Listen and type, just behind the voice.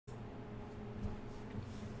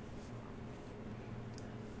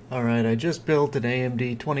Alright, I just built an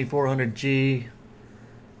AMD 2400G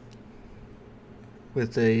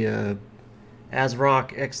with a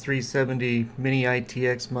ASRock X370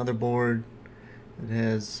 Mini-ITX motherboard. It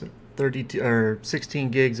has 16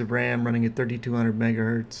 gigs of RAM running at 3200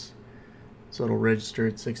 megahertz, so it'll register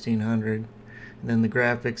at 1600. And then the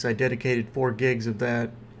graphics, I dedicated 4 gigs of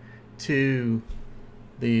that to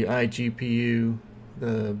the iGPU,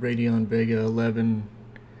 the Radeon Vega 11,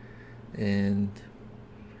 and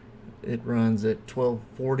it runs at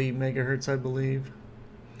 1240 megahertz, I believe.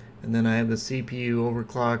 And then I have the CPU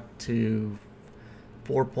overclocked to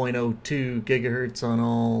 4.02 gigahertz on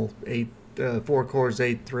all 4 cores,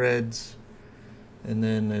 8 threads, and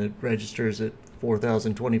then it registers at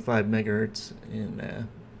 4025 megahertz in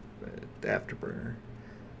Afterburner.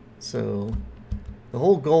 So the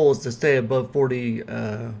whole goal is to stay above 40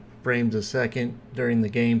 frames a second during the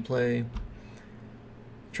gameplay.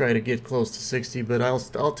 Try to get close to 60, but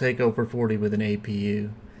I'll take over 40 with an APU.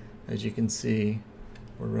 As you can see,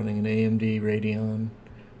 we're running an AMD Radeon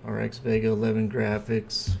RX Vega 11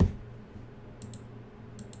 graphics.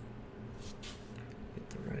 Get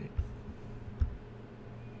the right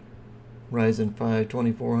Ryzen 5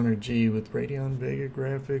 2400G with Radeon Vega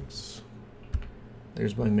graphics.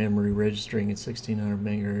 There's my memory registering at 1600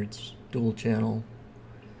 megahertz, dual channel.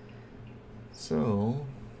 So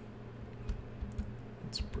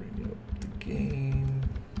let's bring up the game.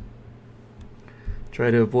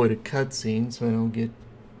 Try to avoid a cutscene so I don't get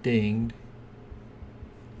dinged.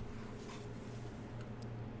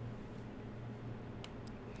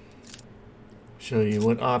 Show you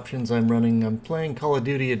what options I'm running. I'm playing Call of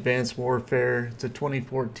Duty Advanced Warfare. It's a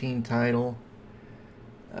 2014 title.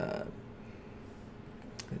 It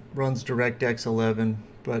runs DirectX 11,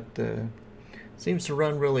 but seems to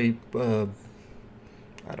run really,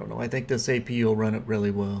 I don't know, I think this APU will run it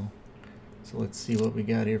really well. So let's see what we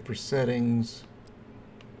got here for settings.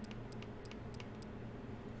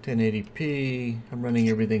 1080p. I'm running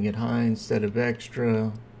everything at high instead of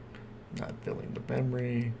extra. Not filling the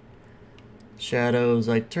memory. Shadows,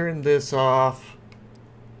 I turned this off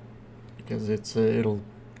because it'll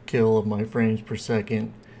kill my frames per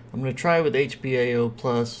second. I'm going to try with HBAO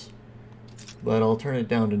Plus, but I'll turn it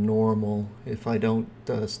down to normal if I don't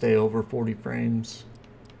stay over 40 frames.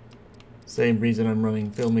 Same reason I'm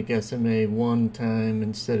running Filmic SMA 1 time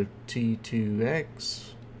instead of T2X.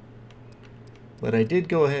 But I did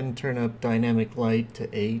go ahead and turn up Dynamic Light to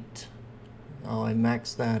 8. Oh, I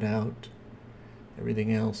maxed that out.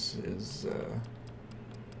 Everything else is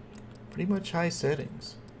pretty much high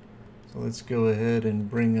settings. So let's go ahead and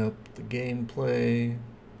bring up the gameplay.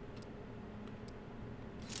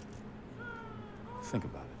 Think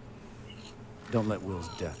about it. Don't let Will's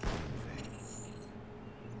death be in vain.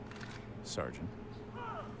 Sergeant.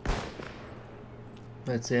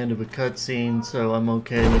 That's the end of a cutscene, so I'm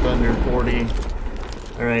okay with under 40.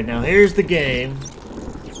 Alright, now here's the game.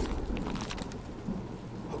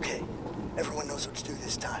 Okay, everyone knows what to do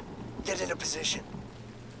this time. Get into position.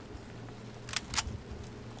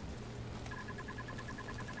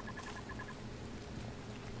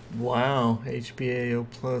 Wow, HBAO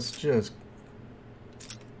Plus just...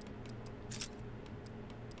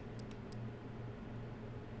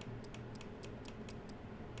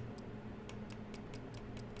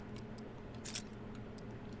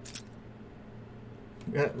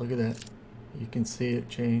 Yeah, look at that. You can see it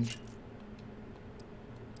change.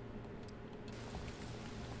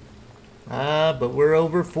 Ah, but we're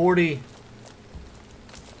over 40.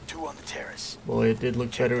 2 on the terrace. Boy, it did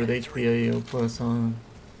look better with HBAO Plus on.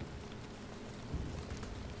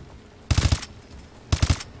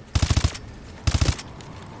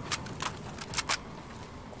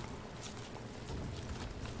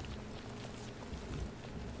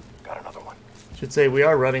 Got another one. Should say we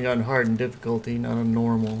are running on hard and difficulty, not on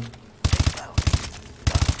normal. Well,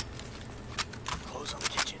 close on the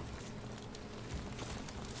kitchen.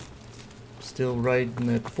 Still right in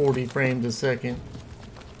at 40 frames a second.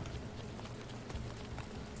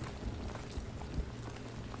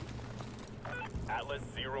 Atlas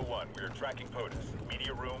 01, we are tracking POTUS.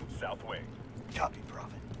 Media room, south wing. Copy,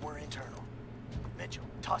 Prophet. We're internal. Mitchell,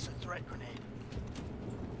 toss a threat grenade.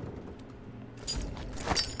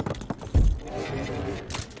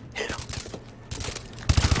 Hit him.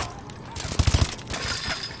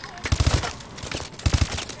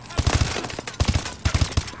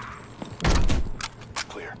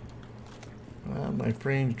 Clear. Wow, my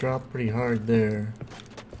frames dropped pretty hard there.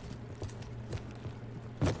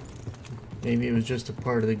 Maybe it was just a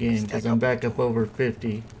part of the game because I'm back up over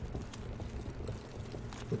 50.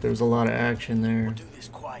 But there's a lot of action there. We'll do this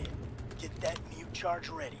quiet. Get that mute charge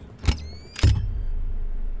ready.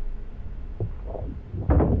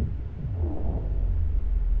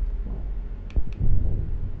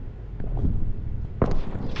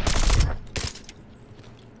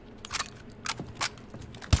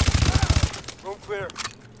 Room clear.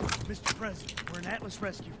 Mr. President, we're an Atlas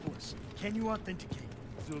Rescue Force. Can you authenticate?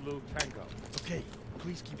 Zulu Tango. Okay,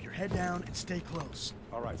 please keep your head down and stay close.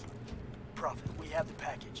 All right. Prophet, we have the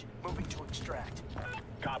package. Moving to extract.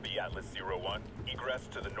 Copy Atlas 01. Egress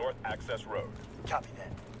to the north access road. Copy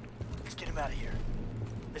that. Let's get him out of here.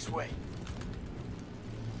 This way.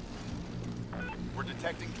 We're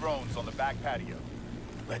detecting drones on the back patio.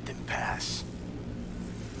 Let them pass.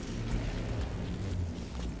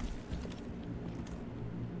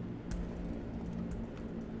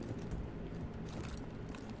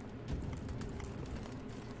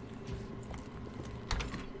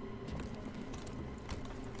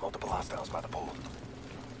 Multiple hostiles by the pool.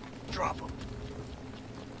 Drop them.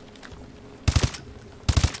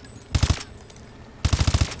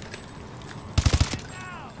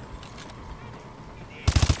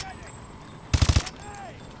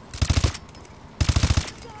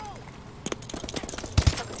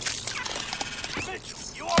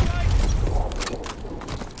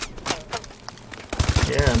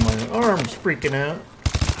 Yeah, my arm's freaking out.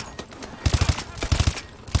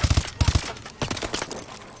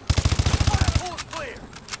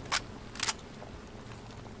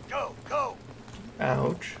 Go, go.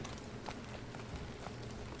 Ouch.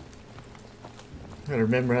 Gotta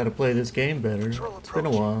remember how to play this game better. It's been a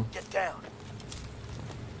while. Get down.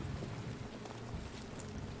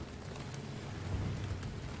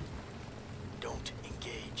 Don't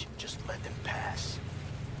engage. Just let them pass.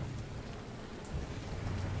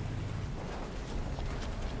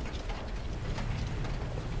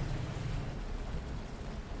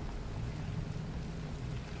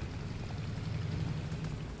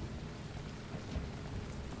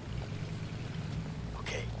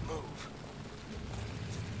 Okay, move.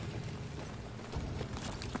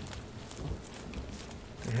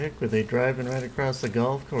 The heck were they driving right across the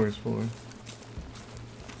golf course for?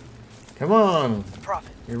 Come on!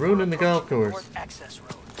 Prophet. You're ruining the golf approaching course. North access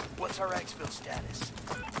road. What's our exfil status?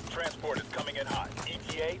 Transport is coming in hot.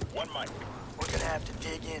 ETA 1 mic. We're gonna have to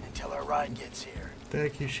dig in until our ride gets here. What the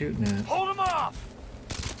heck you shooting at? Hold him off!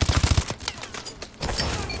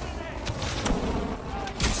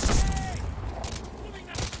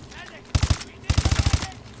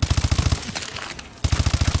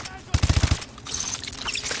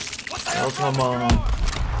 Oh, come on.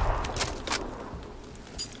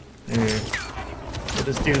 Here. We'll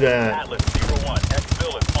just do that. Atlas 01.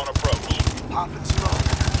 Exfil is on approach. Popping smoke.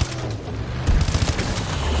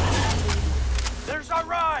 There's our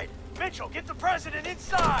ride! Mitchell, get the president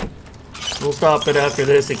inside! We'll stop it after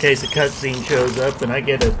this in case a cutscene shows up and I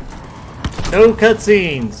get a... No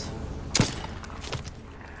cutscenes!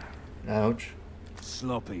 Ouch.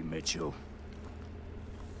 Sloppy, Mitchell.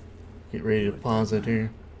 Get ready to pause it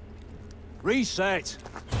here. Reset!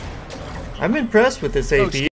 I'm impressed with this APU.